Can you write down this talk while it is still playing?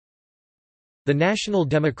The National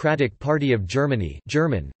Democratic Party of Germany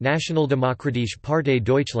German, Nationaldemokratische Partei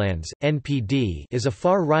Deutschlands, NPD, is a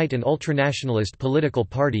far-right and ultranationalist political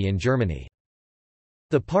party in Germany.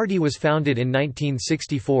 The party was founded in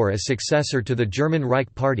 1964 as successor to the German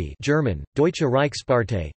Reich Party German, Deutsche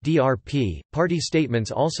Reichspartei, DRP. Party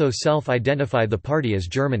statements also self-identify the party as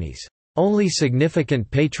Germany's only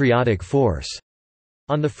significant patriotic force.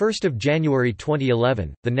 On 1 January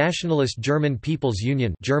 2011, the nationalist German People's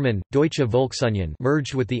Union German, Deutsche Volksunion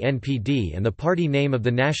merged with the NPD, and the party name of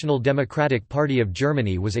the National Democratic Party of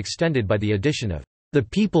Germany was extended by the addition of the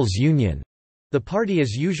People's Union. The party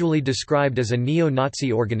is usually described as a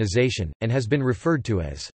neo-Nazi organization, and has been referred to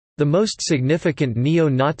as the most significant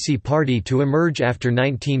neo-Nazi party to emerge after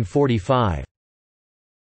 1945.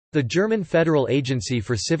 The German Federal Agency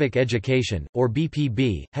for Civic Education, or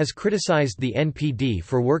BPB, has criticized the NPD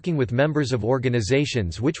for working with members of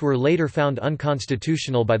organizations which were later found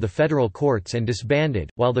unconstitutional by the federal courts and disbanded,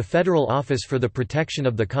 while the Federal Office for the Protection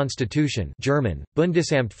of the Constitution German,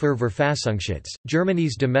 Bundesamt für Verfassungsschutz,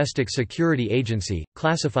 Germany's domestic security agency,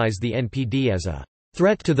 classifies the NPD as a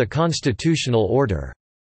threat to the constitutional order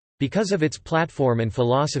because of its platform and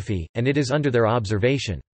philosophy, and it is under their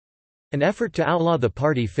observation. An effort to outlaw the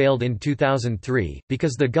party failed in 2003,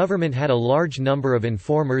 because the government had a large number of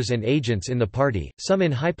informers and agents in the party, some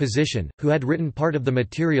in high position, who had written part of the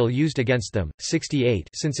material used against them. 68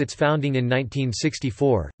 Since its founding in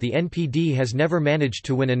 1964, the NPD has never managed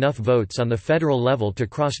to win enough votes on the federal level to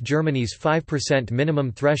cross Germany's 5%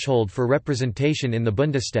 minimum threshold for representation in the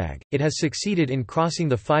Bundestag. It has succeeded in crossing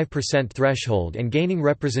the 5% threshold and gaining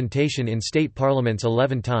representation in state parliaments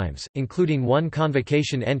 11 times, including one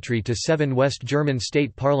convocation entry to 7 West German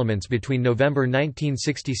state parliaments between November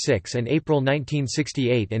 1966 and April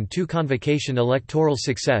 1968 and 2 convocation electoral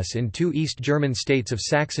success in 2 East German states of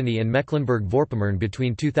Saxony and Mecklenburg-Vorpommern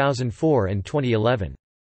between 2004 and 2011.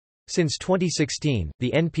 Since 2016,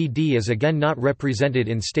 the NPD is again not represented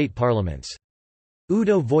in state parliaments.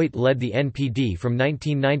 Udo Voigt led the NPD from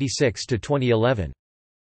 1996 to 2011.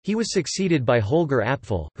 He was succeeded by Holger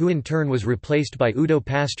Apfel, who in turn was replaced by Udo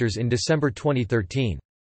Pasters in December 2013.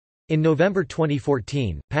 In November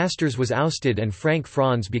 2014, Pasters was ousted and Frank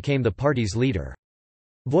Franz became the party's leader.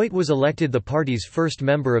 Voigt was elected the party's first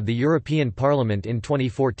member of the European Parliament in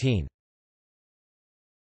 2014.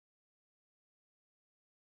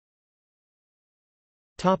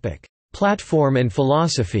 Platform and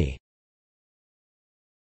philosophy.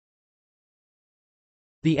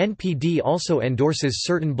 The NPD also endorses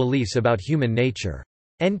certain beliefs about human nature.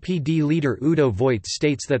 NPD leader Udo Voigt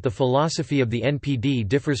states that the philosophy of the NPD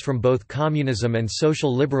differs from both communism and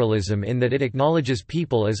social liberalism in that it acknowledges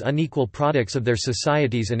people as unequal products of their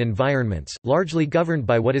societies and environments, largely governed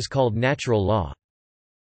by what is called natural law.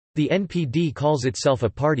 The NPD calls itself a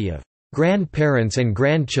party of grandparents and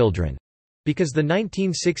grandchildren, because the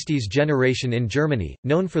 1960s generation in Germany,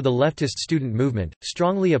 known for the leftist student movement,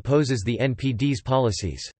 strongly opposes the NPD's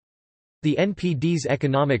policies. The NPD's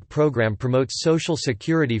economic program promotes social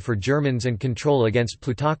security for Germans and control against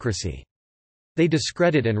plutocracy. They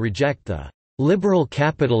discredit and reject the liberal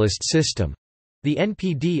capitalist system. The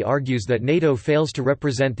NPD argues that NATO fails to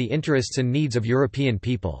represent the interests and needs of European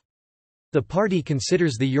people. The party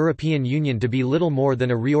considers the European Union to be little more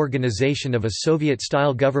than a reorganization of a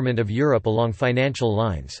Soviet-style government of Europe along financial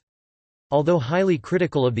lines. Although highly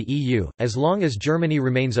critical of the EU, as long as Germany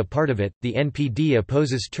remains a part of it, the NPD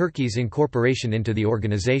opposes Turkey's incorporation into the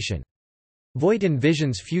organization. Voigt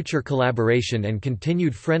envisions future collaboration and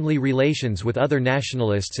continued friendly relations with other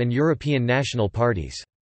nationalists and European national parties.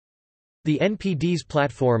 The NPD's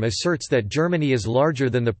platform asserts that Germany is larger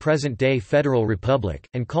than the present-day Federal Republic,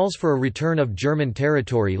 and calls for a return of German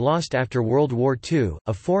territory lost after World War II,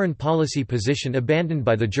 a foreign policy position abandoned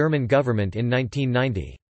by the German government in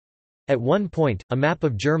 1990. At one point, a map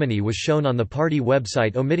of Germany was shown on the party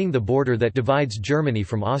website omitting the border that divides Germany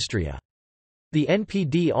from Austria. The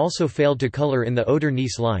NPD also failed to color in the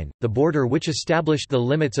Oder-Neisse line, the border which established the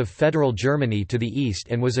limits of federal Germany to the east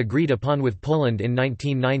and was agreed upon with Poland in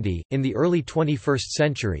 1990. In the early 21st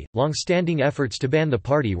century, long-standing efforts to ban the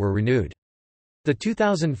party were renewed. The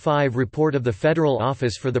 2005 report of the Federal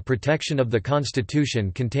Office for the Protection of the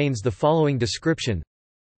Constitution contains the following description: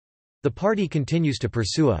 the party continues to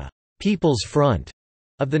pursue a People's Front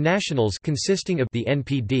of the Nationals consisting of the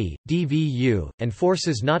NPD, DVU, and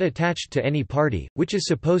forces not attached to any party, which is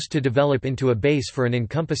supposed to develop into a base for an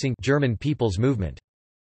encompassing German people's movement.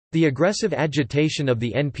 The aggressive agitation of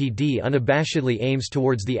the NPD unabashedly aims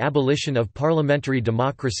towards the abolition of parliamentary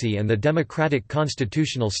democracy and the democratic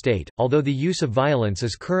constitutional state, although the use of violence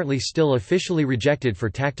is currently still officially rejected for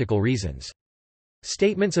tactical reasons.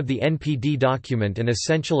 Statements of the NPD document an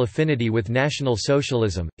essential affinity with National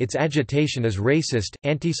Socialism, its agitation is racist,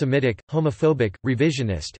 anti-Semitic, homophobic,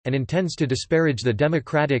 revisionist, and intends to disparage the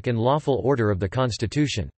democratic and lawful order of the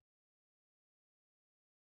Constitution.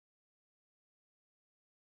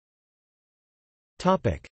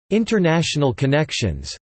 International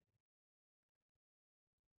connections.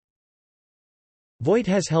 Voigt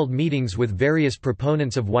has held meetings with various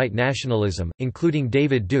proponents of white nationalism, including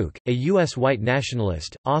David Duke, a U.S. white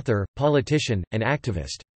nationalist, author, politician, and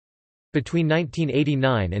activist. Between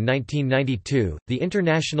 1989 and 1992, the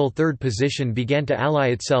International Third Position began to ally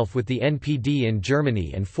itself with the NPD in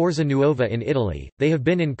Germany and Forza Nuova in Italy. They have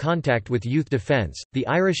been in contact with Youth Defence, the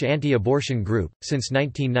Irish anti-abortion group, since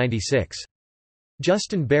 1996.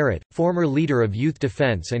 Justin Barrett, former leader of Youth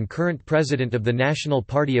Defence and current president of the National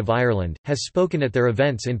Party of Ireland, has spoken at their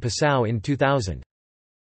events in Passau in 2000.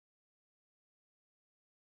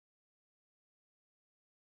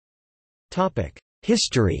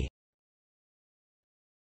 History.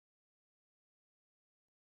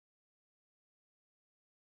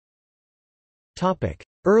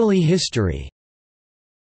 Early history.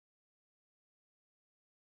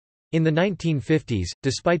 In the 1950s,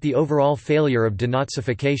 despite the overall failure of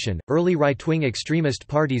denazification, early right-wing extremist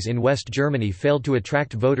parties in West Germany failed to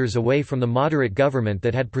attract voters away from the moderate government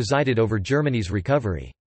that had presided over Germany's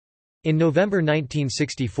recovery. In November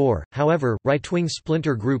 1964, however, right-wing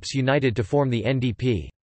splinter groups united to form the NDP.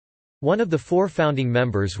 One of the four founding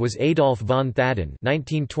members was Adolf von Thadden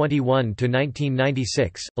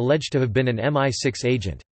 (1921–1996), alleged to have been an MI6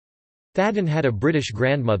 agent. Thadden had a British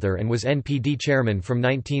grandmother and was NPD chairman from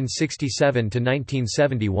 1967 to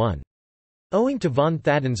 1971. Owing to von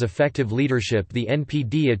Thadden's effective leadership, the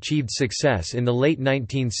NPD achieved success in the late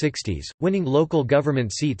 1960s, winning local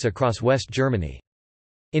government seats across West Germany.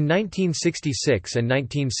 In 1966 and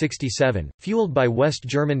 1967, fueled by West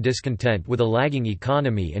German discontent with a lagging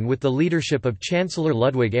economy and with the leadership of Chancellor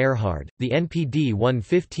Ludwig Erhard, the NPD won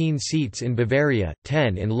 15 seats in Bavaria,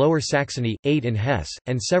 10 in Lower Saxony, 8 in Hesse,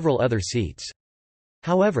 and several other seats.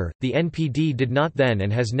 However, the NPD did not then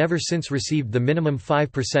and has never since received the minimum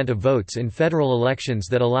 5% of votes in federal elections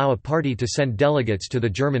that allow a party to send delegates to the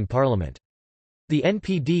German parliament. The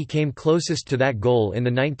NPD came closest to that goal in the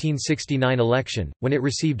 1969 election, when it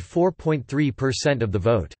received 4.3% of the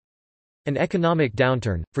vote. An economic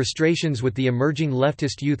downturn, frustrations with the emerging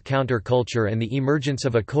leftist youth counterculture and the emergence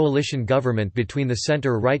of a coalition government between the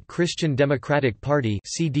center-right Christian Democratic Party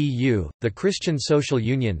 (CDU), the Christian Social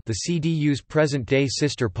Union, the CDU's present-day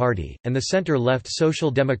sister party, and the center-left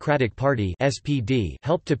Social Democratic Party (SPD)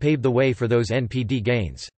 helped to pave the way for those NPD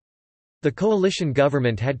gains. The coalition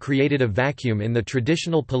government had created a vacuum in the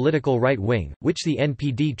traditional political right wing, which the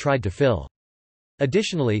NPD tried to fill.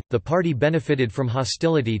 Additionally, the party benefited from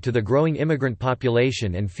hostility to the growing immigrant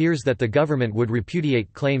population and fears that the government would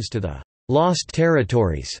repudiate claims to the «lost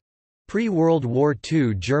territories» pre-World War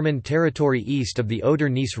II German territory east of the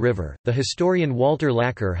Oder-Neisse River. The historian Walter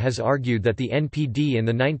Lacker has argued that the NPD in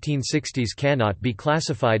the 1960s cannot be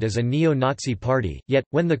classified as a neo-Nazi party, yet,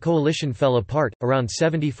 when the coalition fell apart, around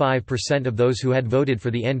 75% of those who had voted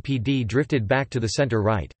for the NPD drifted back to the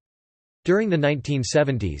center-right. During the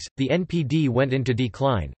 1970s, the NPD went into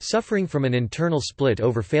decline, suffering from an internal split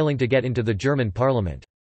over failing to get into the German parliament.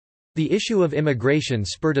 The issue of immigration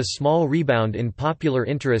spurred a small rebound in popular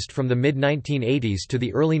interest from the mid-1980s to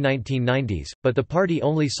the early 1990s, but the party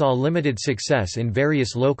only saw limited success in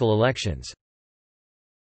various local elections.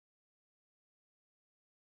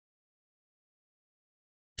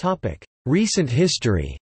 Recent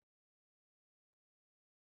history.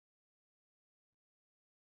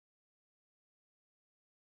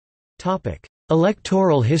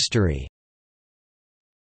 Electoral history.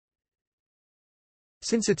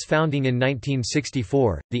 Since its founding in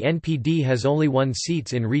 1964, the NPD has only won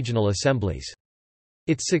seats in regional assemblies.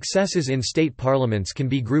 Its successes in state parliaments can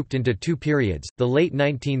be grouped into two periods, the late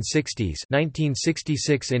 1960s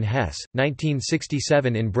 1966 in Hesse,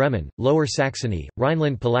 1967 in Bremen, Lower Saxony,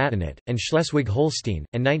 Rhineland-Palatinate, and Schleswig-Holstein,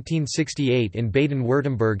 and 1968 in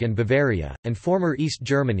Baden-Württemberg and Bavaria, and former East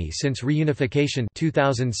Germany since reunification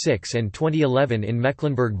 2006 and 2011 in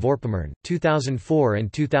Mecklenburg-Vorpommern, 2004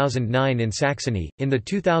 and 2009 in Saxony. In the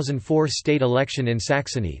 2004 state election in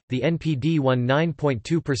Saxony, the NPD won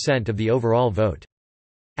 9.2% of the overall vote.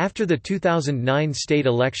 After the 2009 state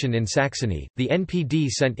election in Saxony, the NPD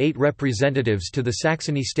sent 8 representatives to the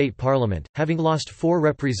Saxony state parliament, having lost 4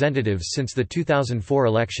 representatives since the 2004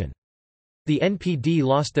 election. The NPD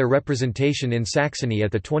lost their representation in Saxony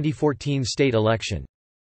at the 2014 state election.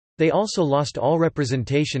 They also lost all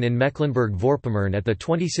representation in Mecklenburg-Vorpommern at the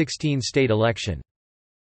 2016 state election.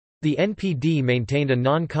 The NPD maintained a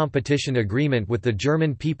non-competition agreement with the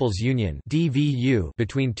German People's Union (DVU)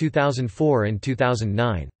 between 2004 and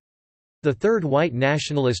 2009. The third white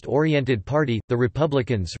nationalist-oriented party, the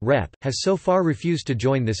Republicans (REP), has so far refused to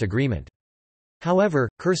join this agreement. However,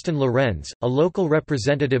 Kirsten Lorenz, a local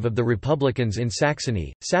representative of the Republicans in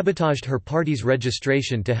Saxony, sabotaged her party's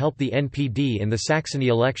registration to help the NPD in the Saxony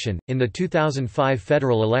election. In the 2005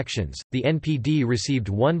 federal elections, the NPD received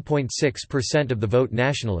 1.6% of the vote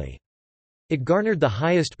nationally. It garnered the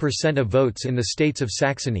highest percent of votes in the states of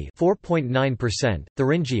Saxony 4.9%,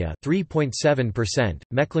 Thuringia 3.7%,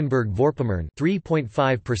 Mecklenburg-Vorpommern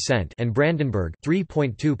 3.5%, and Brandenburg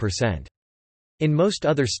 3.2%. In most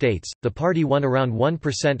other states, the party won around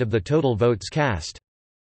 1% of the total votes cast.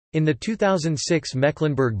 In the 2006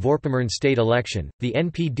 Mecklenburg-Vorpommern state election, the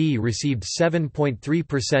NPD received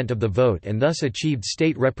 7.3% of the vote and thus achieved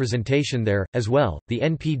state representation there. As well, the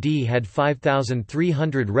NPD had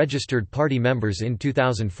 5,300 registered party members in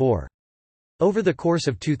 2004. Over the course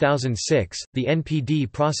of 2006, the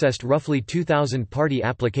NPD processed roughly 2,000 party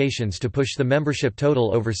applications to push the membership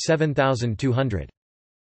total over 7,200.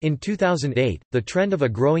 In 2008, the trend of a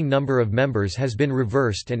growing number of members has been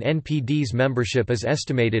reversed and NPD's membership is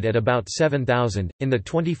estimated at about 7,000. In the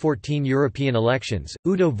 2014 European elections,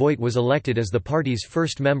 Udo Voigt was elected as the party's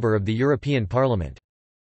first member of the European Parliament.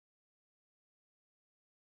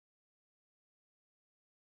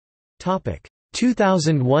 Topic: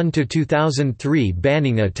 2001 to 2003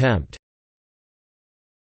 banning attempt.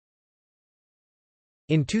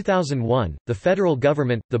 In 2001, the federal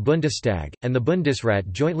government, the Bundestag, and the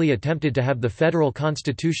Bundesrat jointly attempted to have the Federal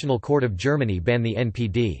Constitutional Court of Germany ban the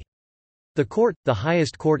NPD. The court, the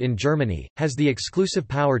highest court in Germany, has the exclusive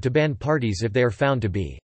power to ban parties if they are found to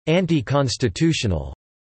be anti-constitutional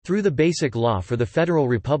through the Basic Law for the Federal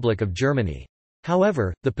Republic of Germany.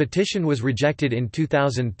 However, the petition was rejected in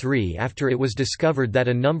 2003 after it was discovered that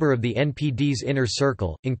a number of the NPD's inner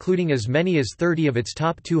circle, including as many as 30 of its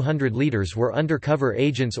top 200 leaders, were undercover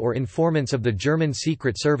agents or informants of the German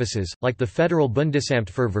secret services, like the Federal Bundesamt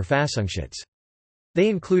für Verfassungsschutz. They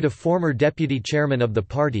include a former deputy chairman of the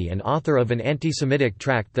party and author of an anti-Semitic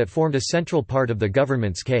tract that formed a central part of the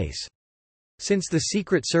government's case. Since the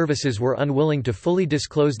secret services were unwilling to fully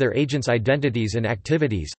disclose their agents' identities and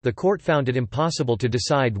activities, the court found it impossible to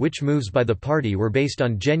decide which moves by the party were based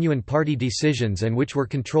on genuine party decisions and which were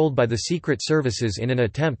controlled by the secret services in an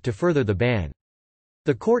attempt to further the ban.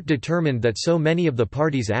 The court determined that so many of the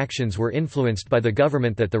party's actions were influenced by the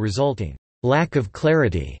government that the resulting lack of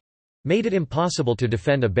clarity made it impossible to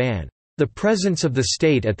defend a ban. The presence of the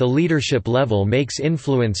state at the leadership level makes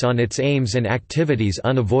influence on its aims and activities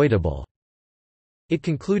unavoidable. It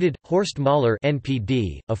concluded. Horst Mahler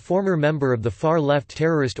 (NPD), a former member of the far-left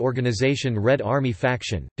terrorist organization Red Army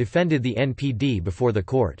Faction, defended the NPD before the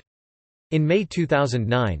court. In May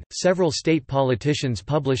 2009, several state politicians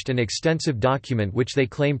published an extensive document which they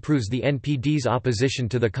claim proves the NPD's opposition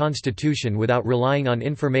to the constitution without relying on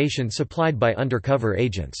information supplied by undercover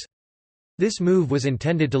agents. This move was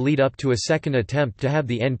intended to lead up to a second attempt to have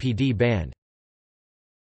the NPD banned.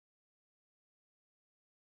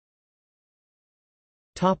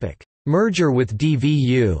 Merger with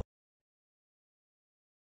DVU.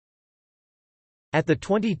 At the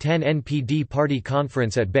 2010 NPD party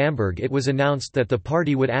conference at Bamberg, it was announced that the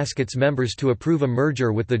party would ask its members to approve a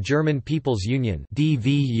merger with the German People's Union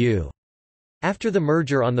 (DVU). After the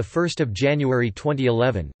merger on 1 January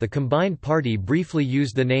 2011, the combined party briefly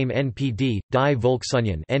used the name NPD, Die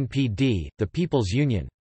Volksunion (NPD), the People's Union.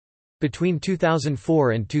 Between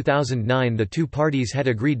 2004 and 2009 the two parties had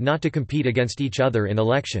agreed not to compete against each other in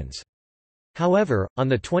elections. However, on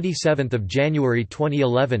 27 January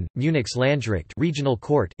 2011, Munich's Landgericht regional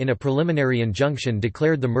court in a preliminary injunction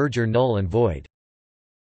declared the merger null and void.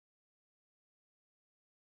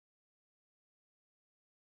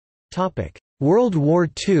 World War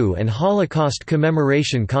II and Holocaust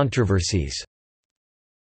commemoration controversies.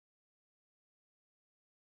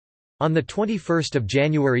 On 21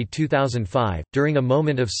 January 2005, during a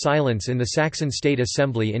moment of silence in the Saxon State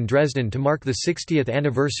Assembly in Dresden to mark the 60th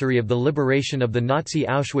anniversary of the liberation of the Nazi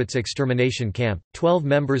Auschwitz extermination camp, 12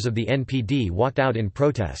 members of the NPD walked out in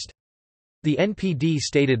protest. The NPD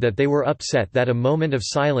stated that they were upset that a moment of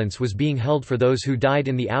silence was being held for those who died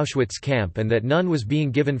in the Auschwitz camp and that none was being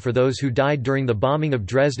given for those who died during the bombing of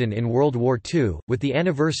Dresden in World War II, with the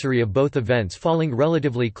anniversary of both events falling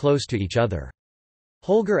relatively close to each other.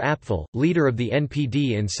 Holger Apfel, leader of the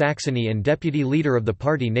NPD in Saxony and deputy leader of the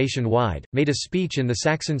party nationwide, made a speech in the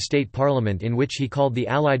Saxon State Parliament in which he called the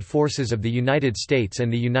Allied forces of the United States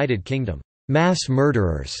and the United Kingdom, "mass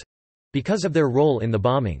murderers," because of their role in the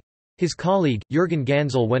bombing. His colleague, Jürgen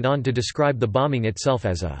Gansel, went on to describe the bombing itself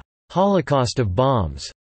as a «Holocaust of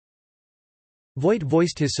bombs». Voigt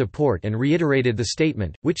voiced his support and reiterated the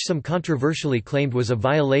statement, which some controversially claimed was a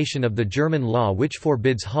violation of the German law which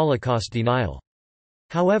forbids Holocaust denial.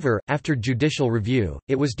 However, after judicial review,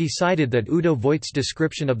 it was decided that Udo Voigt's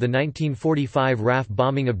description of the 1945 RAF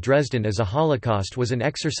bombing of Dresden as a Holocaust was an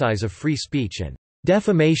exercise of free speech and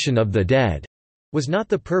defamation of the dead was not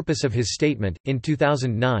the purpose of his statement. In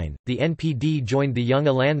 2009, the NPD joined the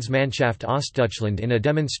Junge Landsmannschaft Ostdeutschland in a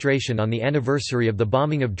demonstration on the anniversary of the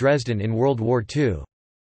bombing of Dresden in World War II.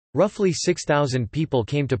 Roughly 6,000 people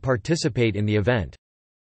came to participate in the event.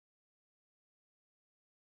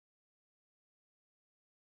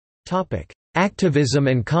 Activism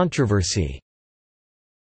and controversy.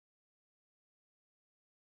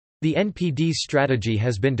 The NPD's strategy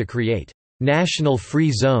has been to create national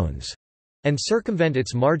free zones and circumvent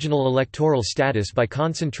its marginal electoral status by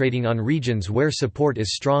concentrating on regions where support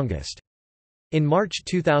is strongest. In March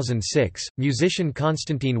 2006, musician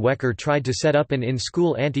Konstantin Wecker tried to set up an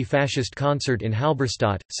in-school anti-fascist concert in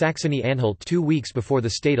Halberstadt, Saxony-Anhalt 2 weeks before the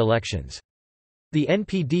state elections. The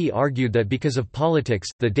NPD argued that because of politics,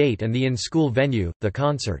 the date and the in-school venue, the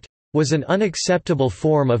concert was an unacceptable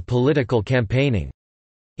form of political campaigning.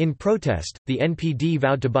 In protest, the NPD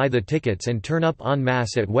vowed to buy the tickets and turn up en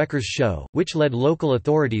masse at Wecker's show, which led local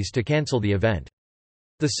authorities to cancel the event.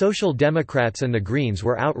 The Social Democrats and the Greens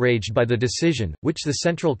were outraged by the decision, which the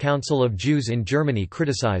Central Council of Jews in Germany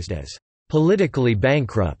criticized as politically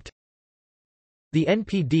bankrupt. The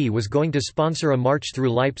NPD was going to sponsor a march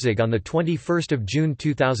through Leipzig on 21 June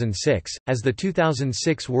 2006, as the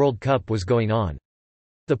 2006 World Cup was going on.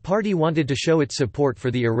 The party wanted to show its support for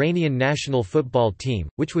the Iranian national football team,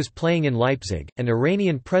 which was playing in Leipzig, and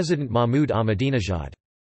Iranian President Mahmoud Ahmadinejad.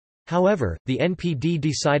 However, the NPD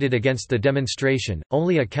decided against the demonstration.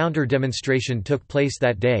 Only a counter-demonstration took place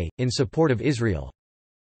that day, in support of Israel.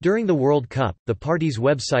 During the World Cup, the party's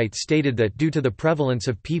website stated that due to the prevalence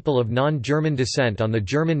of people of non-German descent on the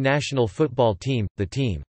German national football team, the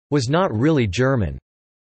team was not really German.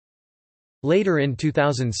 Later in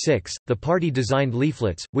 2006, the party designed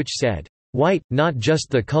leaflets, which said, "White, not just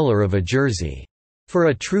the color of a jersey. For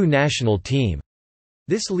a true national team."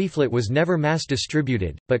 This leaflet was never mass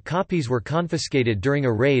distributed, but copies were confiscated during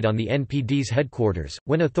a raid on the NPD's headquarters,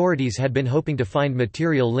 when authorities had been hoping to find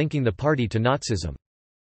material linking the party to Nazism.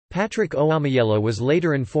 Patrick Oamyela was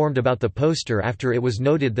later informed about the poster after it was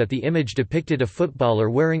noted that the image depicted a footballer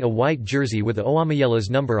wearing a white jersey with Oamyela's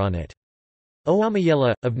number on it.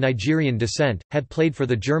 Oamyela, of Nigerian descent, had played for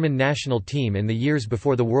the German national team in the years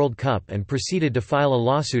before the World Cup and proceeded to file a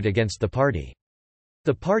lawsuit against the party.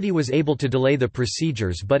 The party was able to delay the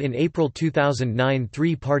procedures, but in April 2009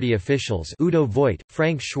 three party officials Udo Voigt,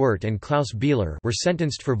 Frank Schwert and Klaus Bieler were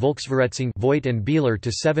sentenced for Volksverhetzung, Voigt and Bieler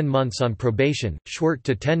to 7 months on probation, Schwert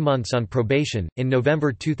to 10 months on probation. In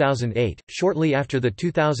November 2008, shortly after the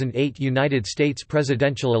 2008 United States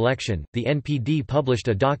presidential election, the NPD published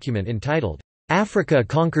a document entitled, "Africa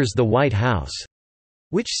Conquers the White House,"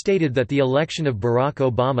 which stated that the election of Barack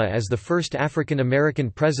Obama as the first African American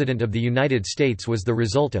president of the United States was the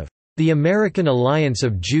result of the American alliance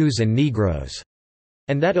of Jews and Negroes,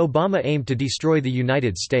 and that Obama aimed to destroy the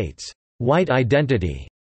United States' white identity.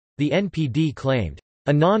 The NPD claimed,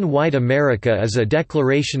 "A non-white America is a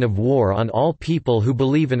declaration of war on all people who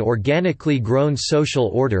believe an organically grown social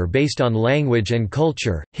order based on language and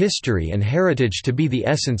culture, history and heritage to be the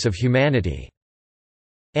essence of humanity."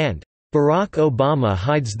 And Barack Obama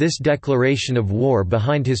hides this declaration of war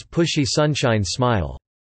behind his pushy sunshine smile.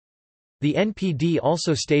 The NPD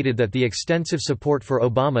also stated that the extensive support for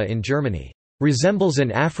Obama in Germany resembles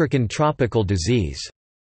an African tropical disease.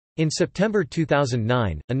 In September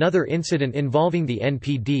 2009, another incident involving the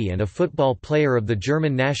NPD and a football player of the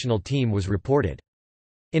German national team was reported.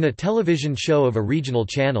 In a television show of a regional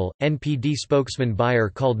channel, NPD spokesman Bayer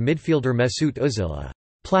called midfielder Mesut Özil a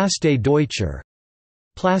Plaste Deutscher,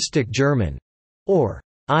 plastic German, or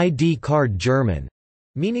ID card German,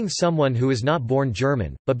 meaning someone who is not born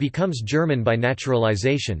German, but becomes German by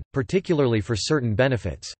naturalization, particularly for certain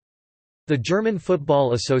benefits. The German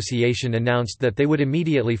Football Association announced that they would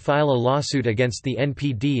immediately file a lawsuit against the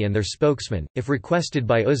NPD and their spokesman, if requested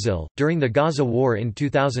by Özil. During the Gaza War in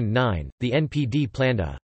 2009, the NPD planned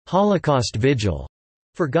a Holocaust vigil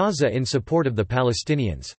for Gaza in support of the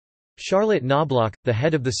Palestinians. Charlotte Knobloch, the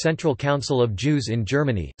head of the Central Council of Jews in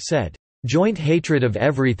Germany, said, "Joint hatred of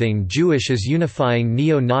everything Jewish is unifying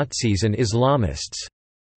neo-Nazis and Islamists."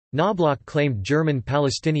 Knobloch claimed German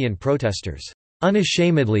Palestinian protesters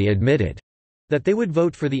unashamedly admitted that they would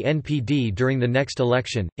vote for the NPD during the next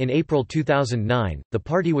election. In April 2009, the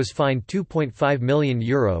party was fined €2.5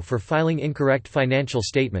 million for filing incorrect financial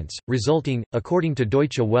statements, resulting, according to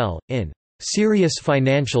Deutsche Welle, in serious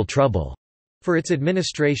financial trouble for its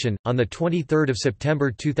administration. On 23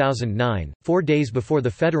 September 2009, 4 days before the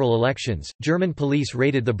federal elections, German police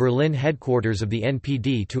raided the Berlin headquarters of the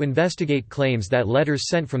NPD to investigate claims that letters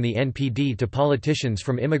sent from the NPD to politicians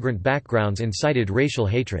from immigrant backgrounds incited racial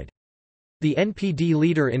hatred. The NPD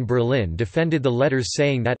leader in Berlin defended the letters,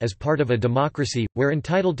 saying that, as part of a democracy, we're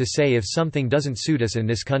entitled to say if something doesn't suit us in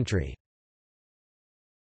this country.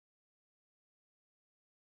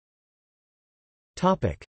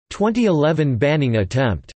 Topic: 2011 banning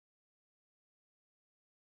attempt.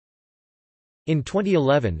 In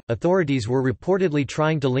 2011, authorities were reportedly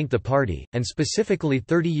trying to link the party, and specifically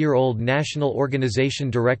 30-year-old National Organization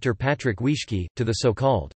director Patrick Wieschke, to the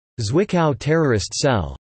so-called Zwickau terrorist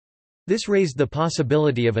cell. This raised the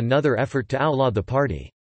possibility of another effort to outlaw the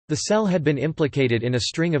party. The cell had been implicated in a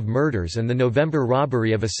string of murders and the November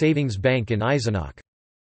robbery of a savings bank in Eisenach.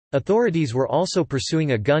 Authorities were also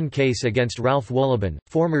pursuing a gun case against Ralph Wolleben,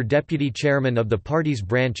 former deputy chairman of the party's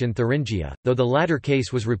branch in Thuringia, though the latter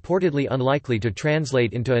case was reportedly unlikely to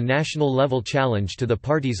translate into a national-level challenge to the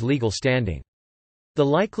party's legal standing. The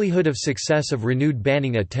likelihood of success of renewed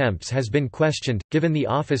banning attempts has been questioned, given the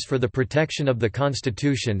Office for the Protection of the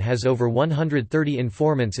Constitution has over 130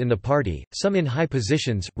 informants in the party, some in high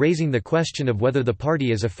positions, raising the question of whether the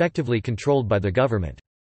party is effectively controlled by the government.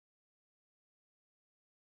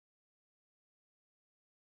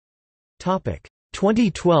 Topic: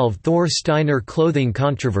 2012 Thor Steinar clothing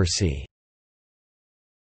controversy.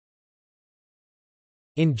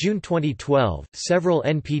 In June 2012, several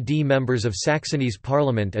NPD members of Saxony's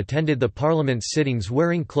parliament attended the parliament's sittings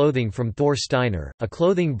wearing clothing from Thor Steinar, a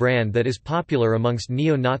clothing brand that is popular amongst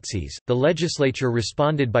neo-Nazis. The legislature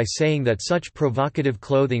responded by saying that such provocative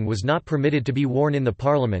clothing was not permitted to be worn in the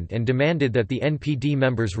parliament and demanded that the NPD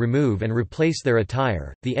members remove and replace their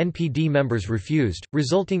attire. The NPD members refused,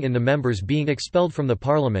 resulting in the members being expelled from the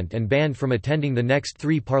parliament and banned from attending the next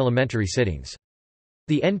 3 parliamentary sittings.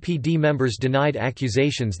 The NPD members denied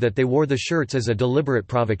accusations that they wore the shirts as a deliberate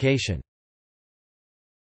provocation.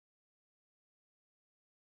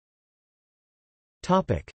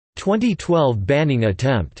 Topic: 2012 banning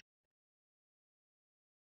attempt.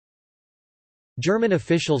 German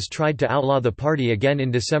officials tried to outlaw the party again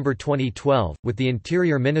in December 2012, with the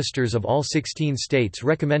interior ministers of all 16 states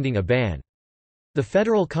recommending a ban. The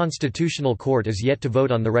Federal Constitutional Court is yet to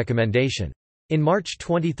vote on the recommendation. In March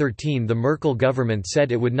 2013, the Merkel government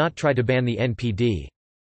said it would not try to ban the NPD.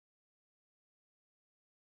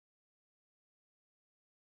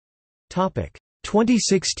 Topic: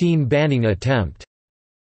 2016 banning attempt.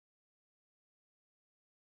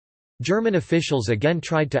 German officials again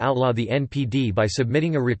tried to outlaw the NPD by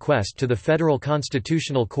submitting a request to the Federal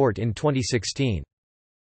Constitutional Court in 2016.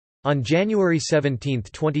 On January 17,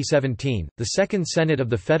 2017, the Second Senate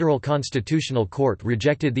of the Federal Constitutional Court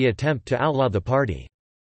rejected the attempt to outlaw the party.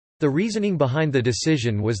 The reasoning behind the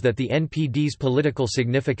decision was that the NPD's political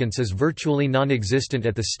significance is virtually non-existent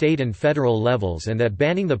at the state and federal levels and that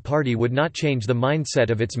banning the party would not change the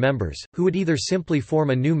mindset of its members, who would either simply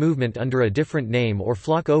form a new movement under a different name or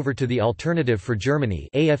flock over to the Alternative for Germany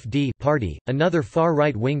 (AfD) party, another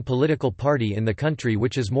far-right-wing political party in the country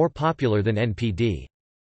which is more popular than NPD.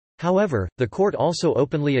 However, the court also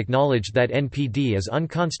openly acknowledged that NPD is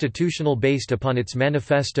unconstitutional based upon its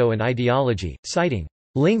manifesto and ideology, citing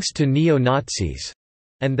links to neo-Nazis,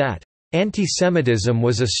 and that anti-Semitism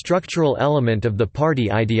was a structural element of the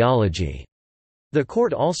party ideology. The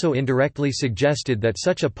court also indirectly suggested that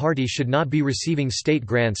such a party should not be receiving state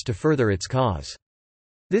grants to further its cause.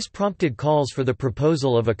 This prompted calls for the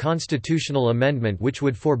proposal of a constitutional amendment which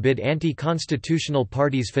would forbid anti-constitutional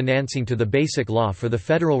parties financing to the Basic Law for the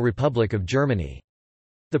Federal Republic of Germany.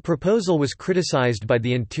 The proposal was criticized by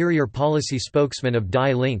the interior policy spokesman of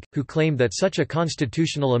Die Linke, who claimed that such a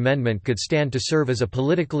constitutional amendment could stand to serve as a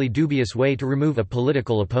politically dubious way to remove a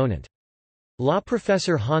political opponent. Law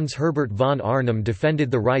professor Hans Herbert von Arnim defended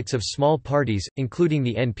the rights of small parties, including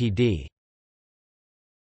the NPD.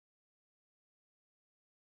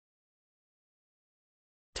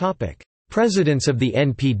 Presidents of the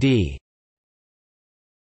NPD.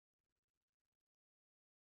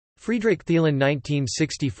 Friedrich Thielen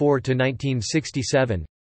 1964–1967,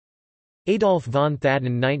 Adolf von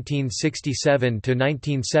Thadden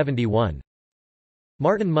 1967–1971,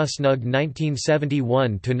 Martin Musnug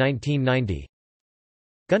 1971–1990,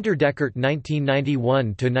 Gunter Deckert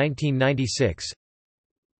 1991–1996,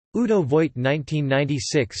 Udo Voigt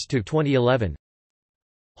 1996–2011,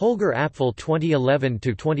 Holger Apfel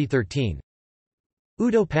 2011–2013,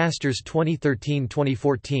 Udo Pastors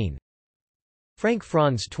 2013–2014, Frank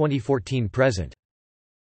Franz 2014–present.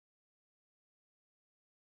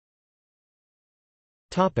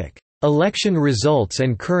 Topic: Election results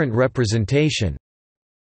and current representation.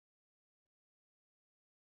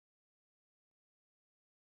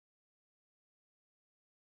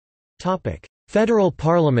 Topic: Federal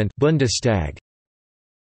Parliament Bundestag.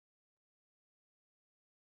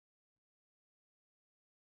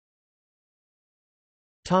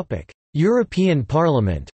 Topic: European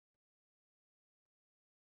Parliament.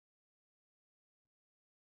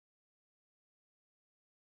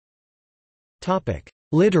 Topic: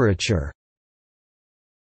 Literature.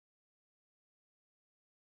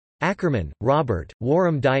 Ackermann, Robert,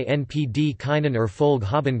 Warum die NPD keinen Erfolg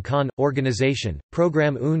haben kann, Organisation,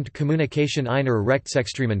 Programm und Kommunikation einer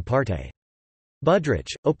rechtsextremen Partei.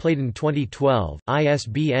 Budrich, Opladen 2012,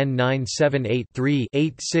 ISBN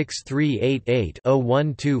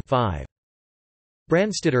 978-3-86388-012-5.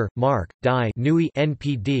 Brandstetter, Mark, Die Neue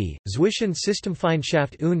NPD, Zwischen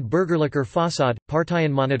Systemfeindschaft und bürgerlicher Fassade,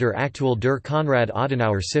 Parteienmonitor aktuell der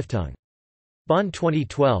Konrad-Adenauer-Stiftung. Bonn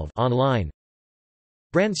 2012 online.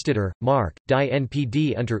 Brandstetter, Mark, Die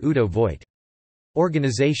NPD unter Udo Voigt.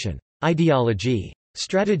 Organisation. Ideologie.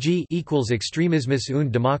 Strategie = Extremismus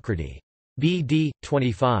und Demokratie. BD,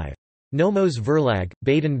 25. Nomos Verlag,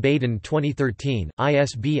 Baden-Baden 2013,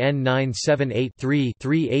 ISBN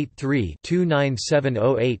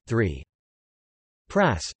 978-3-383-29708-3.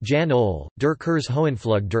 Prass, Jan Ole, Der Kurs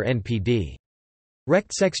Hohenflug der NPD.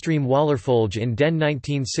 Rechtsextreme Wallerfolge in den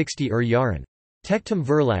 1960er Jahren. Tectum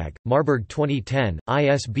Verlag, Marburg 2010,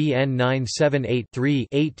 ISBN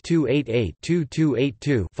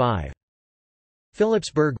 978-3-8288-2282-5.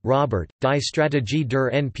 Philipsburg, Robert, Die Strategie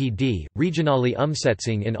der NPD, Regionale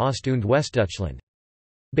Umsetzung in Ost- und Westdeutschland.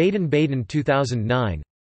 Baden-Baden 2009.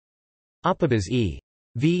 Opabas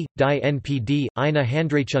e.V., Die NPD, eine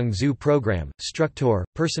Handreichung zu Programm, Struktur,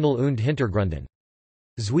 Personal und Hintergründen.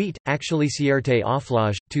 Zweite, Aktualisierte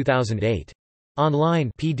Auflage, 2008.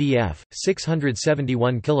 Online PDF,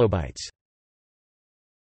 671 kilobytes.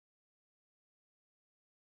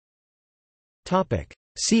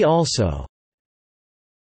 See also: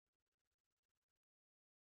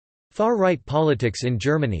 Far-right politics in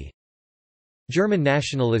Germany, German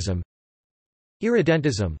nationalism,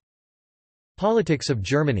 Irredentism, Politics of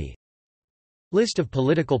Germany, List of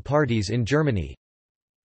political parties in Germany,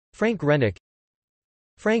 Frank Rennick,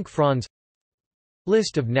 Frank Franz,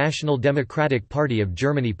 List of National Democratic Party of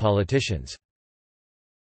Germany politicians.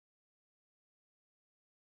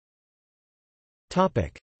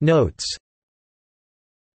 Notes.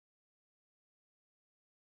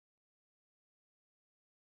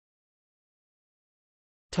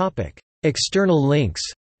 External links.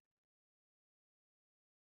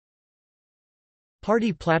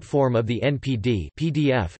 Party platform of the NPD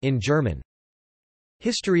PDF in German.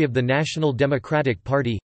 History of the National Democratic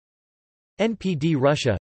Party. NPD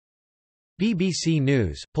Russia. BBC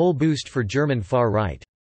News, poll boost for German far-right.